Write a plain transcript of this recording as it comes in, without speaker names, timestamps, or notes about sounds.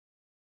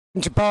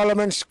into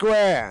Parliament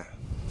Square.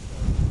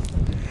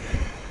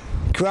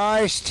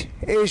 Christ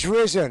is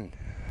risen.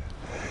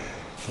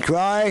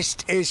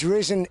 Christ is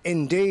risen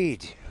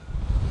indeed.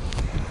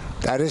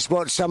 That is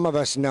what some of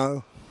us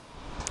know.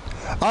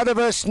 Other of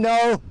us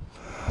know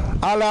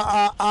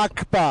Allah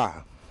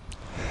Akbar.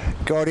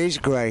 God is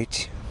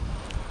great.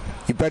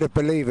 You better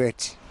believe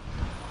it.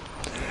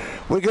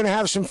 We're going to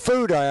have some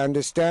food, I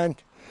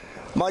understand.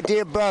 My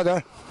dear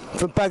brother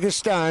from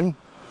Pakistan,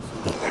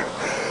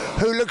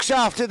 who looks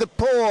after the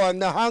poor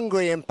and the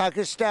hungry in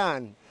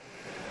Pakistan.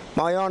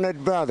 My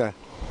honoured brother.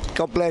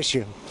 God bless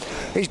you.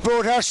 He's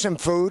brought us some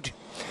food.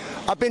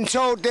 I've been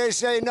told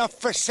there's enough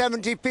for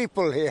 70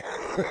 people here.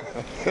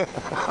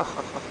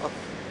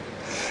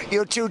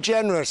 You're too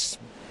generous.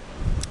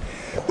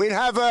 We'll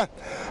have a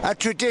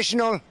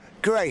traditional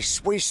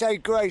grace. We say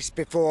grace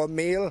before a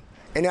meal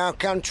in our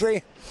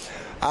country.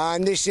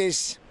 And this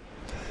is...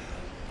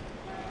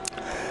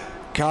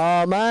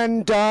 Come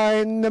and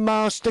dine, the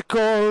master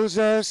calls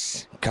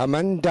us. Come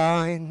and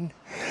dine.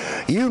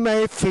 You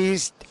may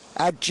feast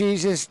at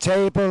Jesus'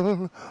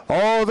 table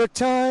all the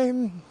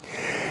time.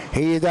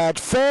 He that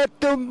fed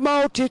the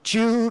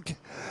multitude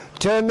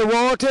turned the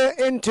water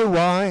into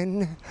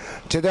wine.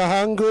 To the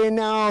hungry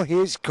now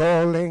he's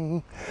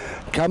calling.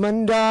 Come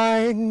and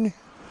dine.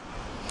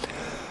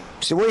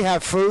 So we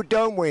have food,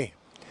 don't we?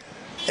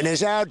 And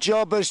it's our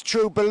job as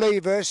true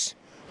believers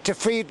to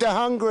feed the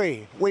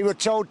hungry. We were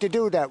told to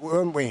do that,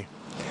 weren't we?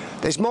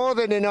 There's more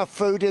than enough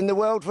food in the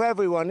world for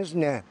everyone, isn't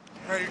there?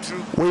 Very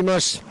true. We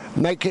must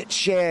make it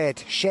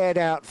shared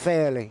out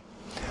fairly.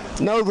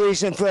 No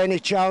reason for any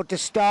child to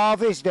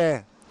starve, is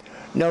there?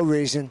 No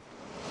reason.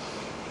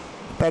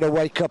 Better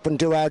wake up and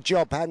do our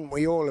job, hadn't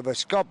we, all of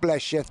us? God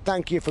bless you.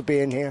 Thank you for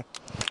being here.